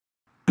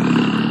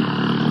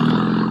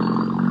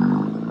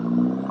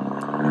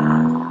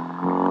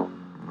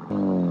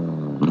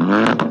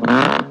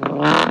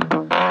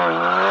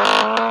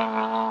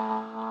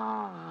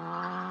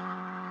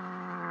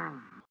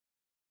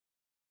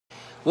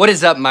What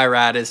is up, my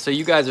raddest? So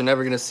you guys are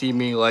never gonna see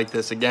me like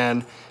this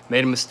again.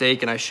 Made a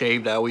mistake and I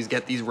shaved. I always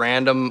get these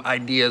random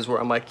ideas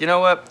where I'm like, you know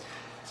what?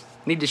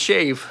 Need to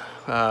shave.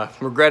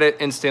 Regret it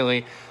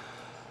instantly.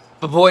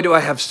 But boy, do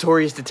I have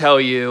stories to tell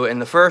you. And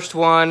the first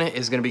one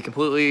is gonna be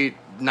completely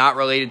not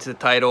related to the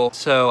title.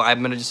 So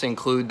I'm gonna just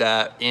include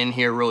that in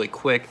here really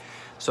quick.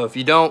 So if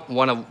you don't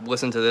wanna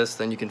listen to this,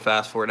 then you can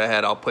fast forward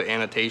ahead. I'll put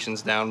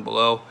annotations down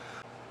below.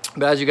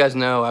 But as you guys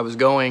know, I was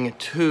going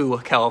to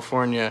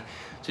California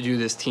to do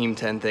this Team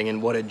 10 thing,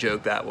 and what a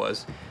joke that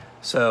was.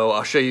 So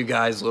I'll show you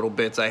guys little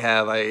bits I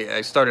have. I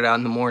started out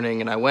in the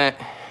morning and I went,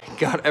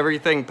 got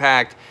everything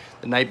packed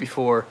the night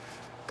before,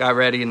 got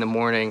ready in the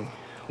morning,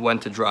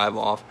 went to drive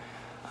off.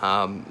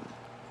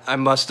 I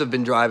must have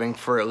been driving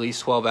for at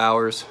least 12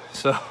 hours.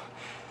 So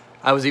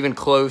I was even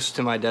close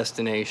to my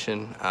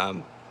destination.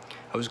 I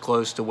was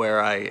close to where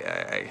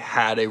I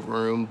had a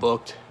room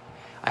booked.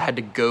 I had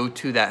to go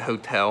to that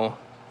hotel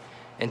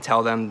and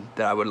tell them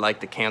that I would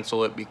like to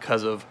cancel it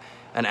because of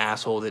an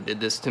asshole that did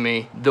this to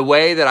me. The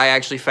way that I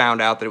actually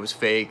found out that it was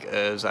fake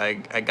is I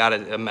got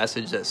a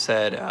message that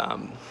said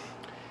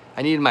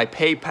I needed my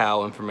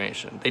PayPal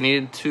information. They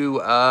needed to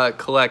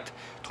collect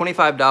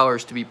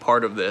 $25 to be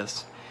part of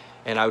this,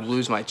 and I would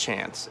lose my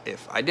chance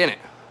if I didn't.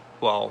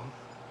 Well,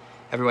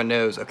 everyone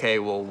knows, okay,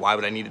 well, why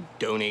would I need to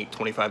donate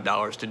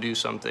 $25 to do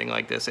something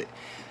like this? It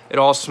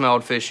all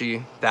smelled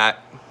fishy. That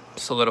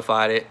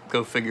solidified it.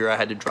 Go figure, I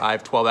had to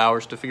drive 12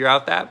 hours to figure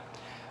out that.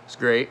 It was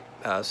great.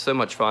 So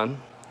much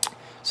fun.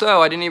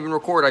 So I didn't even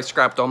record. I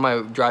scrapped all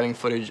my driving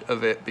footage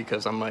of it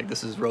because I'm like,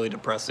 this is really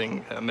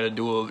depressing. I'm gonna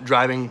do a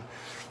driving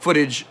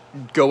footage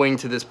going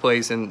to this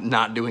place and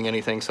not doing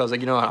anything. So I was like,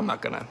 you know what, I'm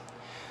not gonna.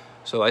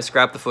 So I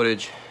scrapped the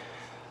footage.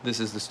 This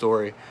is the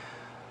story.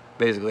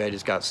 Basically, I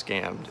just got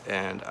scammed,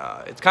 and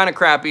it's kind of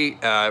crappy.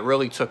 It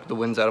really took the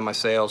winds out of my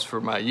sails for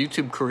my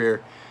YouTube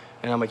career.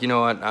 And I'm like, you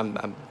know what, I'm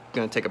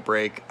gonna take a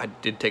break. I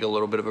did take a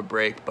little bit of a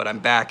break, but I'm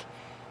back.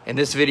 And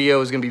this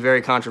video is gonna be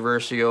very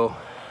controversial.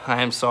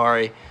 I am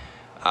sorry.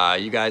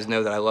 You guys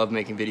know that I love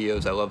making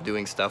videos. I love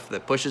doing stuff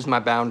that pushes my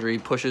boundary,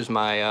 pushes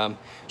my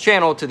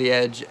channel to the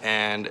edge,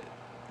 and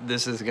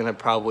this is gonna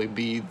probably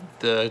be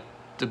the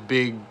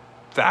big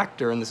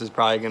factor, and this is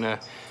probably gonna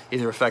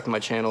either affect my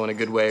channel in a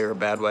good way or a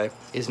bad way.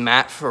 Is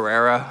Matt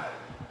Farah,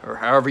 or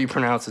however you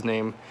pronounce his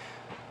name,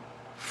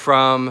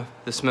 from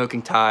The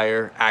Smoking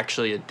Tire,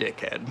 actually a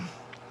dickhead?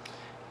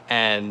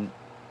 And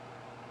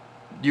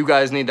you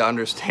guys need to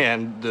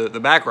understand the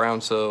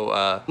background, so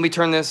let me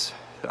turn this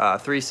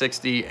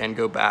 360 and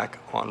go back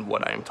on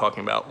what I am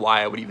talking about,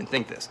 why I would even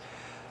think this.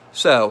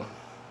 So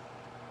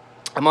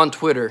I'm on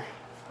Twitter.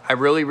 I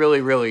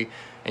really,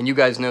 and you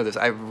guys know this,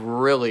 I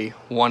really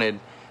wanted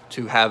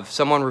to have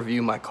someone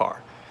review my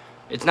car.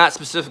 It's not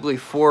specifically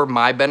for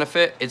my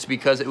benefit, it's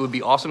because it would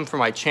be awesome for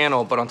my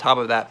channel, but on top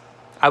of that,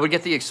 I would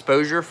get the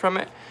exposure from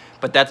it,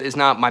 but that is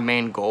not my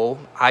main goal.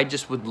 I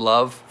just would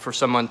love for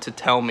someone to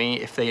tell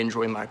me if they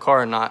enjoy my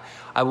car or not.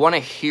 I want to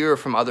hear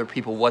from other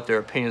people what their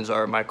opinions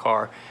are of my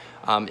car.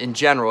 In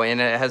general, and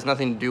it has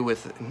nothing to do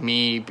with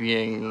me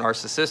being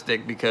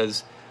narcissistic,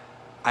 because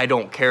I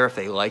don't care if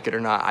they like it or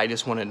not. I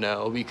just want to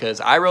know,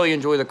 because I really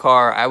enjoy the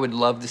car. I would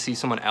love to see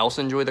someone else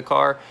enjoy the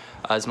car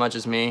as much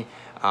as me,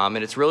 and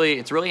it's really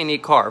a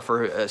neat car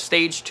for a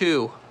stage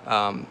 2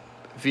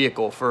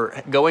 vehicle.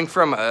 For going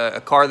from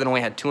a car that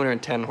only had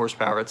 210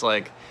 horsepower, it's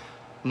like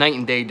night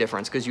and day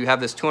difference, because you have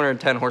this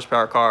 210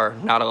 horsepower car.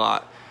 Not a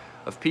lot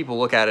of people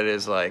look at it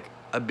as like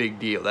a big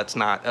deal. That's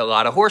not a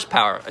lot of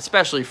horsepower,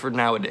 especially for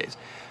nowadays.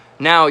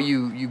 Now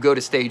you go to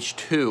stage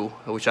 2,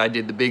 which I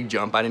did the big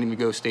jump. I didn't even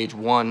go stage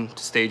 1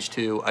 to stage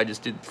 2. I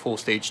just did full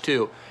stage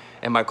 2,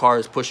 and my car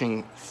is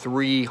pushing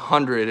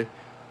 300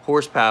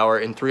 horsepower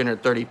and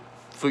 330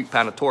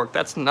 foot-pound of torque.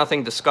 That's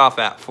nothing to scoff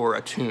at for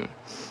a tune.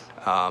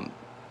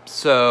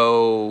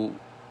 So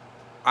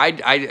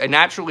I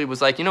naturally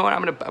was like, you know what,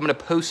 I'm gonna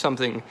post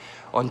something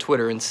on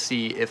Twitter and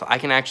see if I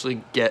can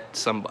actually get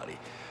somebody.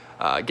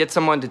 Get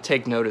someone to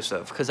take notice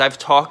of, because I've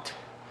talked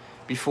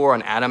before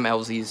on Adam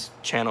LZ's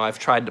channel. I've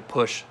tried to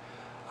push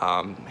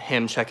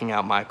him checking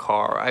out my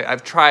car.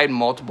 I've tried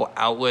multiple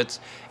outlets,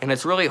 and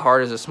it's really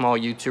hard as a small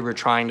YouTuber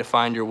trying to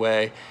find your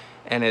way,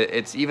 and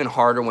it's even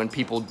harder when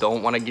people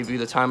don't want to give you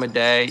the time of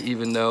day,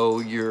 even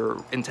though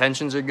your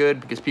intentions are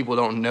good, because people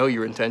don't know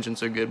your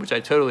intentions are good, which I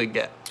totally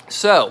get.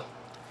 So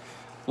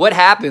what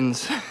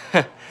happens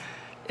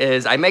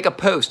is I make a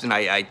post and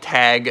I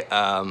tag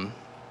Adam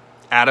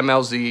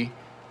LZ,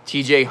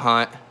 TJ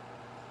Hunt,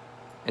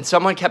 and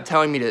someone kept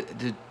telling me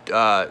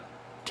to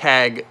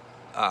tag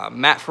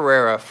Matt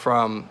Farah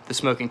from The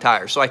Smoking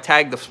Tire. So I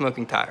tagged The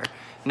Smoking Tire.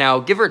 Now,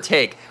 give or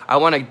take, I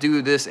want to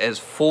do this as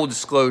full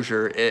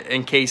disclosure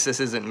in case this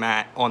isn't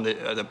Matt on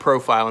the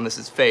profile and this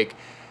is fake.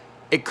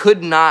 It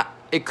could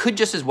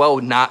just as well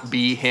not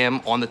be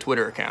him on the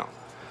Twitter account,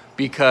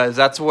 because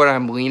that's what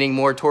I'm leaning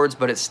more towards,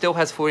 but it still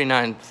has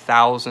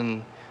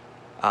 49,000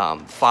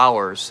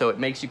 followers, so it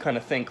makes you kind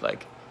of think,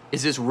 like,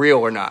 is this real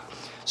or not?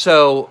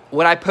 So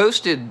when I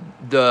posted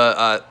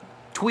the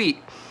tweet,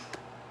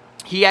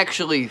 he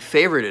actually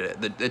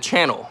favorited it, the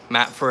channel,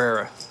 Matt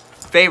Farah.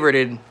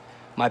 favorited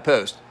my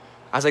post.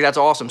 I was like, that's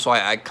awesome. So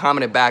I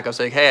commented back. I was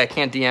like, hey, I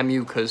can't DM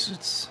you because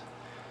it's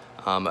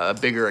a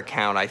bigger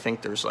account. I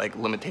think there's like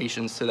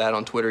limitations to that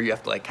on Twitter. You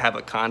have to like have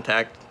a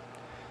contact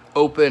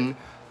open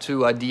to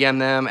DM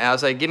them. And I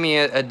was like, give me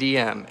a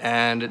DM.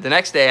 And the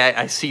next day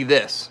I see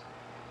this.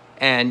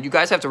 And you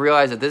guys have to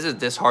realize that this is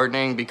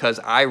disheartening because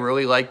I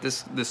really like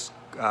this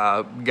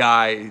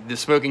guy, the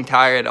Smoking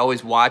Tire. I'd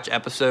always watch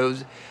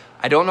episodes.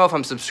 I don't know if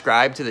I'm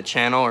subscribed to the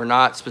channel or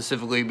not,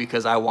 specifically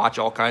because I watch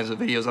all kinds of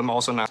videos. I'm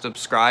also not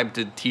subscribed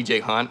to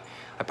TJ Hunt.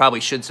 I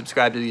probably should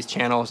subscribe to these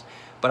channels,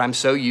 but I'm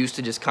so used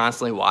to just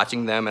constantly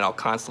watching them, and I'll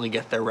constantly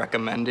get their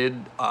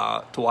recommended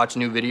to watch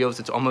new videos.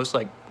 It's almost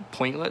like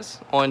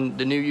pointless on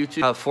the new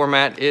YouTube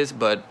format is,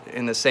 but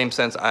in the same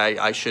sense,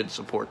 I should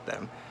support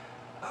them.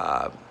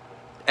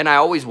 And I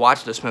always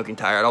watch the Smoking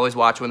Tire. I'd always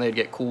watch when they'd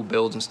get cool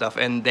builds and stuff,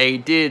 and they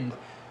did...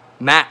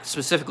 Matt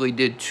specifically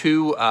did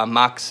 2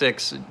 Mach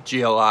 6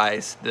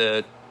 GLIs,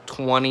 the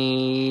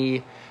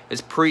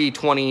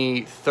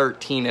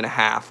pre-2013 and a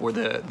half, where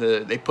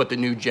they put the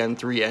new Gen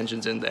 3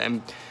 engines in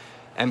the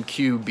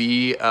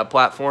MQB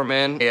platform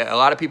in. Yeah, a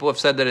lot of people have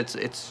said that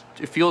it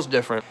feels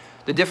different.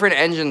 The different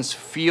engines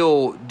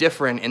feel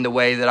different in the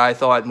way that I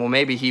thought, well,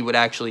 maybe he would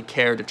actually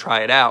care to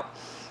try it out.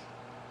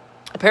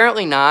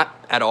 Apparently not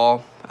at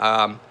all.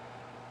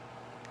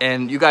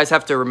 And you guys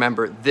have to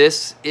remember,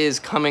 this is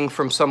coming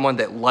from someone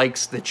that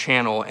likes the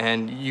channel,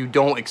 and you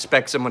don't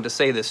expect someone to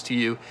say this to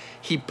you.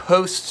 He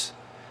posts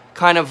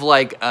kind of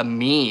like a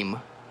meme,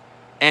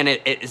 and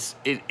it is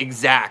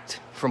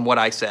exact from what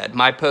I said.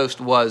 My post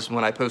was,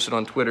 when I posted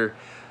on Twitter,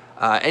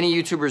 any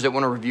YouTubers that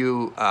want to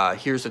review,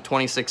 here's the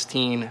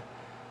 2016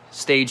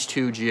 Stage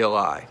 2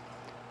 GLI.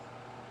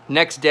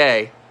 Next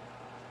day,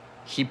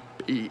 he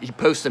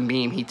posts a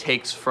meme he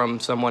takes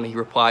from someone, he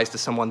replies to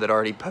someone that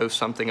already posts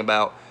something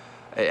about,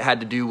 it had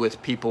to do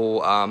with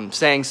people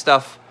saying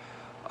stuff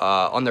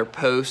on their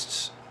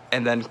posts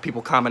and then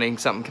people commenting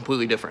something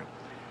completely different.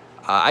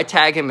 I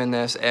tag him in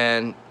this,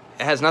 and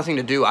it has nothing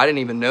to do, I didn't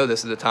even know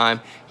this at the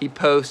time. He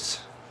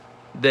posts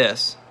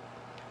this,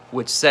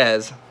 which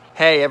says,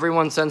 hey,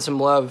 everyone send some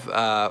love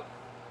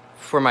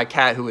for my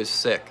cat who is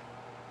sick.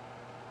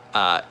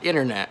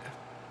 Internet,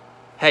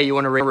 hey, you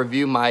want to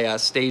review my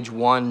Stage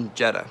 1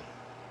 Jetta?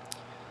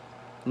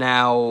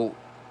 Now,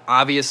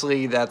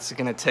 obviously, that's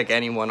going to tick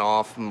anyone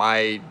off.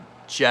 My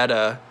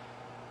Jetta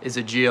is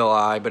a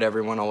GLI, but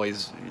everyone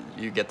always,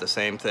 you get the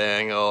same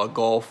thing. Oh, a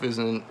Golf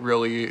isn't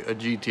really a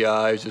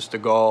GTI, it's just a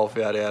Golf,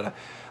 yada, yada.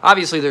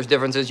 Obviously, there's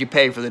differences. You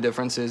pay for the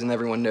differences, and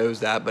everyone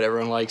knows that, but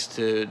everyone likes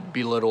to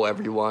belittle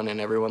everyone,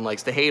 and everyone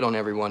likes to hate on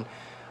everyone.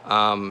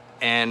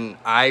 And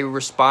I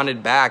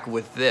responded back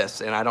with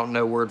this, and I don't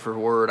know word for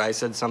word. I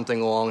said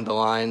something along the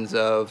lines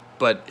of,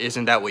 but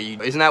isn't that what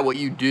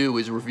you do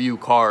is review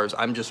cars?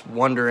 I'm just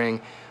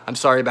wondering, I'm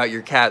sorry about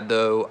your cat,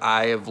 though.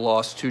 I have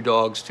lost 2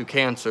 dogs to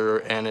cancer,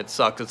 and it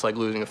sucks. It's like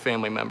losing a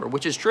family member,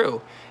 which is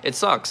true. It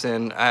sucks,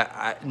 and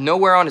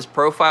nowhere on his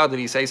profile did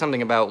he say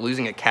something about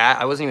losing a cat.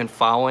 I wasn't even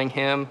following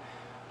him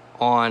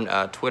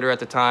on Twitter at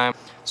the time.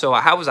 So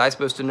how was I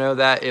supposed to know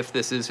that if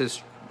this is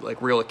his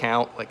like real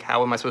account? Like,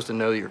 how am I supposed to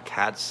know that your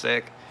cat's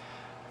sick?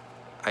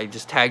 I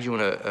just tagged you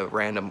in a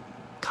random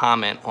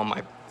comment on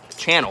my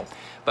channel.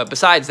 But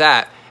besides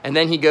that, and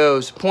then he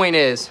goes, point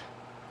is,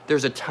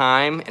 there's a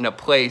time and a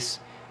place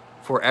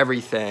for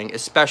everything,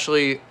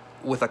 especially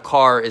with a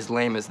car as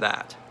lame as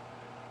that.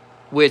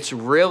 Which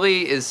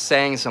really is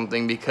saying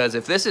something, because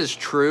if this is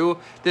true,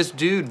 this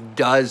dude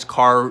does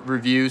car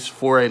reviews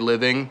for a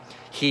living.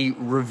 He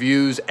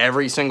reviews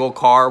every single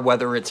car,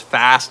 whether it's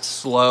fast,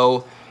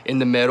 slow, in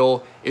the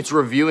middle. It's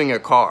reviewing a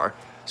car.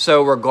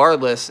 So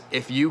regardless,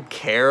 if you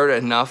cared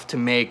enough to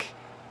make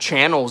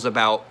channels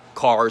about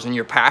cars and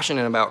you're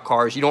passionate about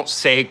cars, you don't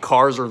say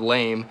cars are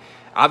lame.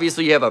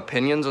 Obviously, you have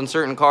opinions on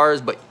certain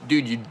cars, but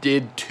dude, you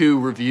did 2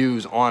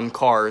 reviews on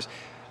cars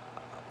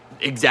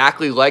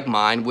exactly like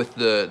mine with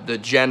the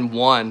Gen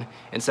 1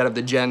 instead of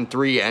the Gen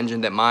 3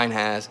 engine that mine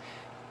has.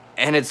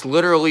 And it's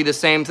literally the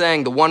same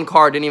thing. The one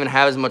car didn't even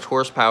have as much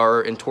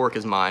horsepower and torque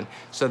as mine.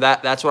 So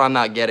that's what I'm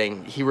not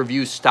getting. He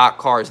reviews stock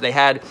cars. They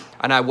had,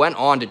 and I went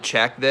on to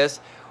check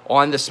this,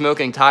 on the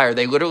Smoking Tire,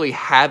 they literally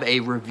have a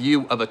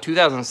review of a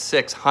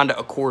 2006 Honda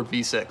Accord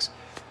V6.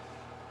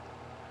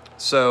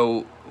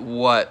 So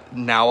what,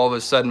 now all of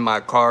a sudden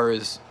my car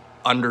is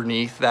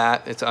underneath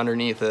that? It's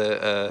underneath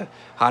a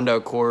Honda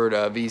Accord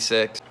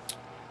V6.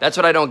 That's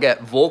what I don't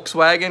get.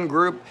 Volkswagen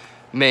Group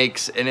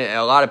makes, and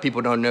a lot of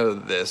people don't know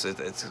this,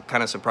 it's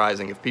kind of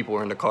surprising if people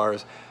are into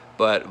cars,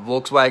 but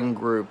Volkswagen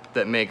Group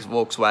that makes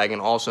Volkswagen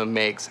also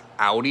makes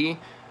Audi,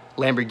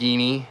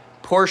 Lamborghini,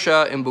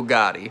 Porsche, and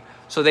Bugatti.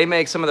 So they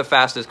make some of the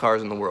fastest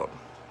cars in the world.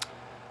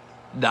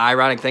 The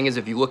ironic thing is,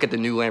 if you look at the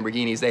new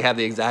Lamborghinis, they have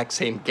the exact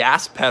same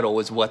gas pedal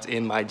as what's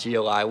in my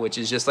GLI, which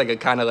is just like a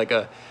kind of like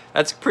a,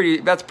 that's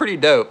pretty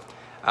dope.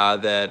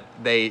 that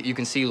you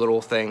can see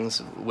little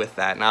things with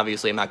that. And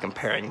obviously I'm not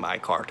comparing my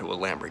car to a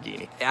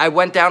Lamborghini. I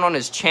went down on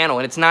his channel,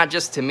 and it's not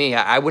just to me.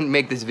 I wouldn't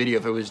make this video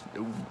if it was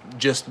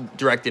just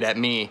directed at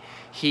me.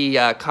 He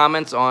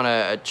comments on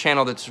a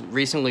channel that's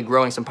recently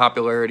growing some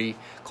popularity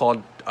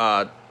called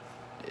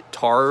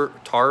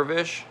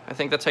Tarvish, I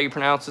think that's how you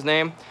pronounce his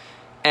name.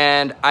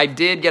 And I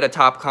did get a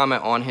top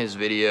comment on his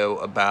video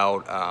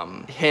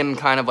about him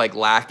kind of like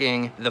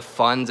lacking the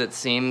funds, it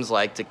seems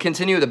like, to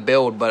continue the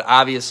build. But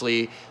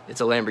obviously it's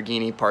a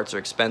Lamborghini, parts are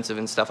expensive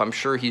and stuff. I'm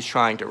sure he's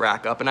trying to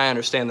rack up, and I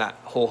understand that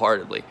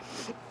wholeheartedly.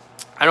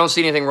 I don't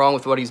see anything wrong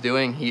with what he's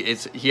doing.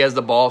 He has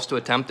the balls to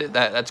attempt it.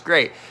 That's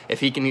great. If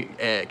he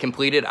can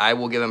complete it, I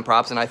will give him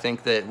props, and I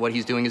think that what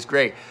he's doing is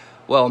great.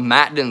 Well,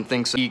 Matt didn't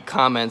think so. He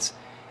comments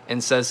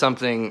and says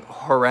something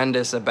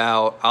horrendous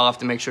about, I'll have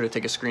to make sure to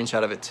take a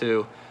screenshot of it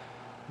too,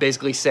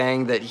 basically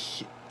saying that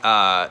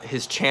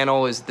his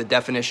channel is the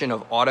definition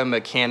of auto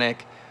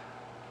mechanic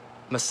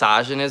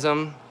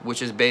misogynism,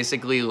 which is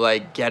basically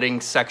like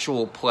getting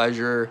sexual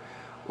pleasure,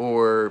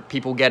 or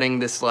people getting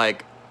this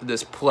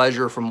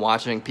pleasure from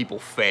watching people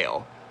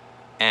fail,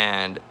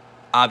 and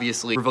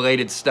obviously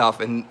related stuff,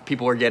 and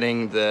people are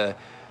getting the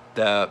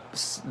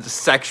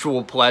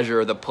sexual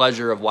pleasure, the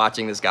pleasure of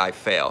watching this guy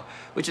fail,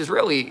 which is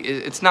really,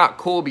 it's not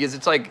cool, because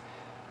it's like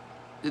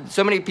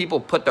so many people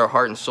put their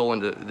heart and soul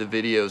into the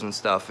videos and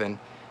stuff, and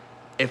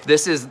if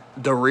this is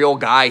the real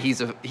guy,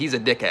 he's a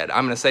dickhead.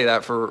 I'm gonna say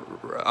that for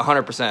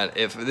 100%.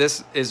 If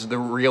this is the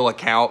real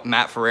account,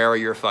 Matt Farah,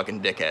 you're a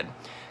fucking dickhead.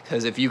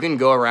 Because if you can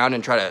go around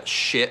and try to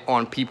shit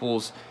on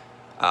people's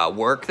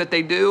work that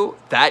they do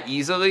that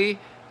easily,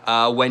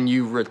 when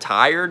you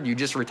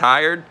just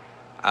retired,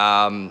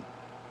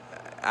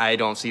 I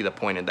don't see the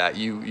point in that.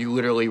 You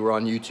literally were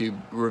on YouTube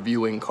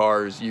reviewing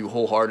cars. You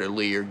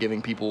wholeheartedly are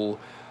giving people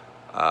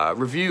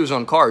reviews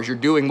on cars. You're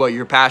doing what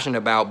you're passionate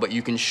about, but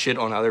you can shit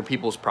on other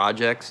people's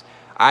projects.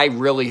 I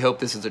really hope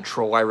this is a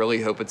troll. I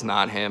really hope it's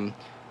not him.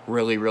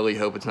 Really, really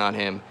hope it's not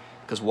him.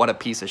 Because what a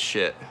piece of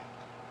shit.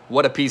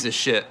 What a piece of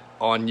shit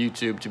on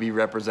YouTube to be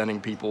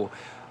representing people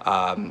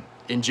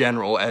in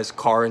general as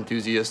car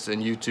enthusiasts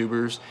and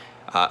YouTubers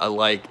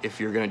alike, if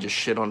you're going to just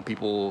shit on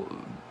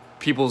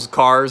people's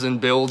cars and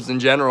builds in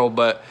general.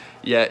 But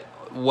yet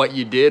what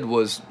you did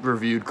was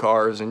reviewed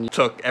cars, and you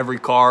took every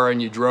car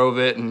and you drove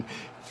it and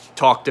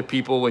talked to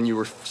people when you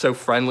were so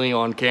friendly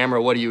on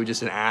camera. What are you,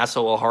 just an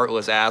asshole, a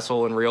heartless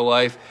asshole in real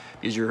life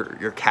because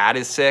your cat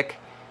is sick?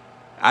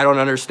 I don't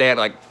understand.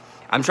 Like,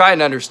 I'm trying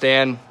to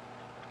understand,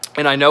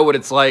 and I know what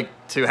it's like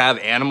to have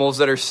animals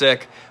that are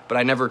sick, but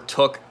I never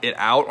took it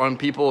out on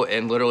people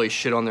and literally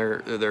shit on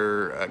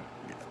their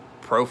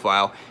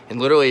profile. And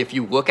literally, if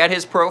you look at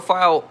his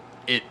profile,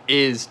 it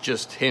is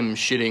just him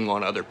shitting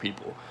on other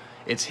people.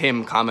 It's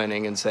him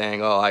commenting and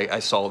saying, oh, I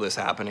saw this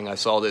happening. I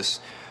saw this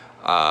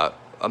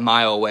a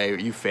mile away,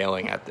 you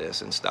failing at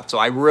this and stuff. So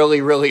I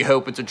really, really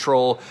hope it's a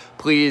troll.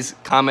 Please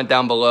comment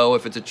down below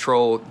if it's a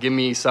troll. Give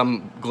me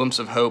some glimpse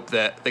of hope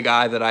that the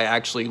guy that I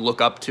actually look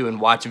up to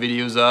and watch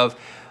videos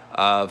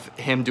of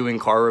him doing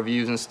car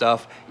reviews and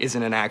stuff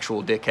isn't an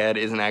actual dickhead,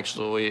 isn't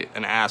actually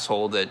an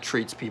asshole that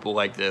treats people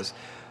like this.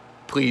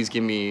 Please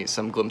give me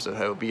some glimpse of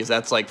hope, because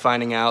that's like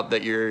finding out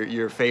that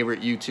your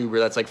favorite YouTuber,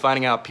 that's like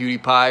finding out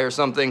PewDiePie or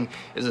something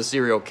is a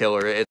serial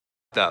killer. It's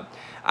up.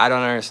 I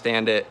don't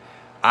understand it.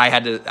 I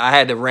had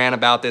to rant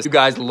about this. You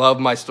guys love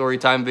my story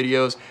time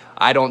videos.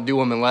 I don't do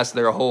them unless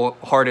they're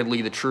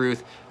wholeheartedly the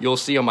truth. You'll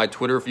see on my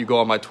Twitter, if you go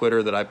on my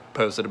Twitter, that I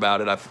posted about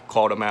it. I've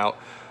called them out.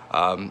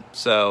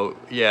 So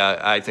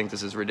yeah, I think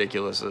this is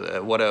ridiculous.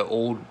 What an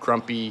old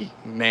grumpy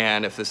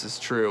man if this is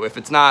true. If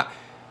it's not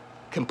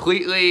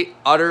completely,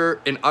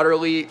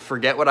 utterly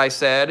forget what I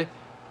said,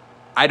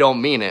 I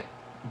don't mean it.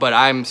 But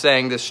I'm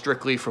saying this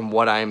strictly from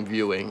what I'm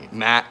viewing.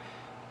 Matt,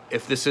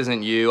 if this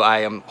isn't you,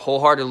 I am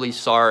wholeheartedly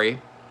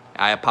sorry.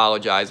 I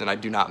apologize, and I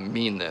do not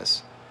mean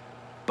this.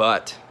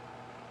 But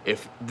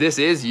if this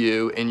is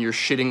you and you're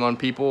shitting on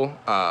people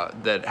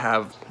that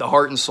have the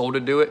heart and soul to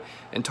do it,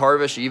 and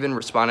Tarvish even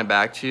responded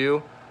back to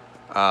you,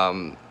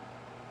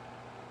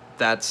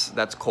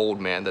 that's cold,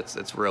 man.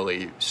 That's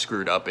really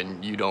screwed up,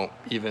 and you don't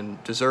even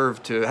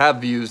deserve to have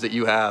views that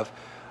you have.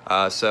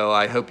 So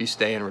I hope you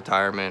stay in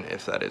retirement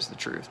if that is the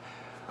truth.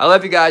 I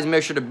love you guys.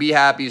 Make sure to be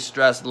happy,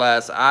 stress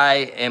less. I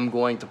am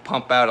going to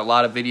pump out a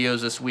lot of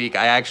videos this week.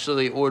 I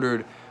actually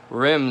ordered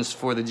rims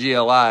for the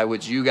GLI,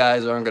 which you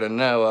guys aren't going to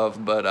know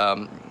of, but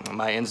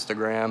my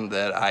Instagram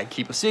that I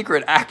keep a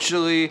secret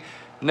actually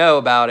know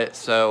about it.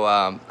 So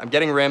I'm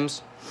getting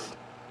rims,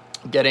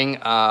 getting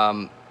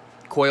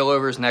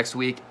coilovers next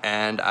week,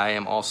 and I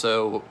am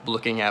also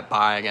looking at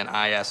buying an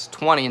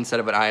IS-20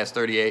 instead of an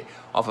IS-38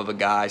 off of a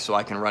guy, so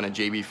I can run a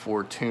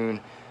JB4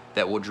 tune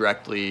that will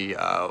directly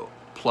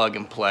plug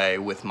and play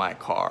with my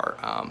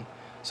car.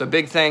 So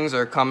big things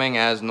are coming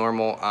as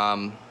normal.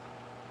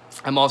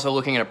 I'm also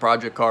looking at a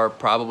project car,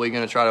 probably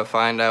going to try to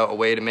find out a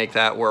way to make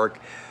that work,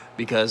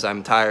 because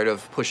I'm tired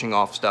of pushing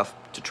off stuff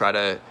to try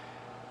to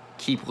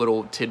keep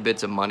little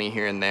tidbits of money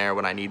here and there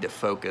when I need to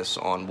focus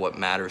on what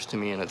matters to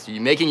me, and it's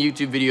making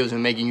YouTube videos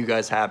and making you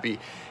guys happy.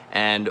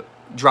 And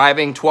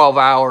driving 12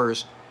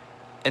 hours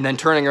and then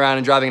turning around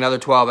and driving another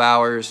 12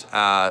 hours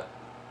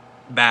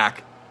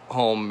back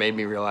home made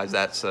me realize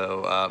that.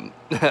 So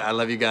I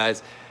love you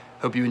guys.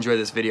 Hope you enjoy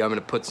this video. I'm going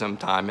to put some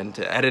time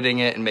into editing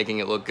it and making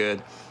it look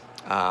good.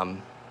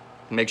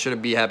 Make sure to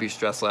be happy,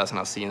 stress less, and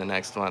I'll see you in the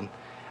next one.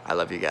 I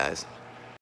love you guys.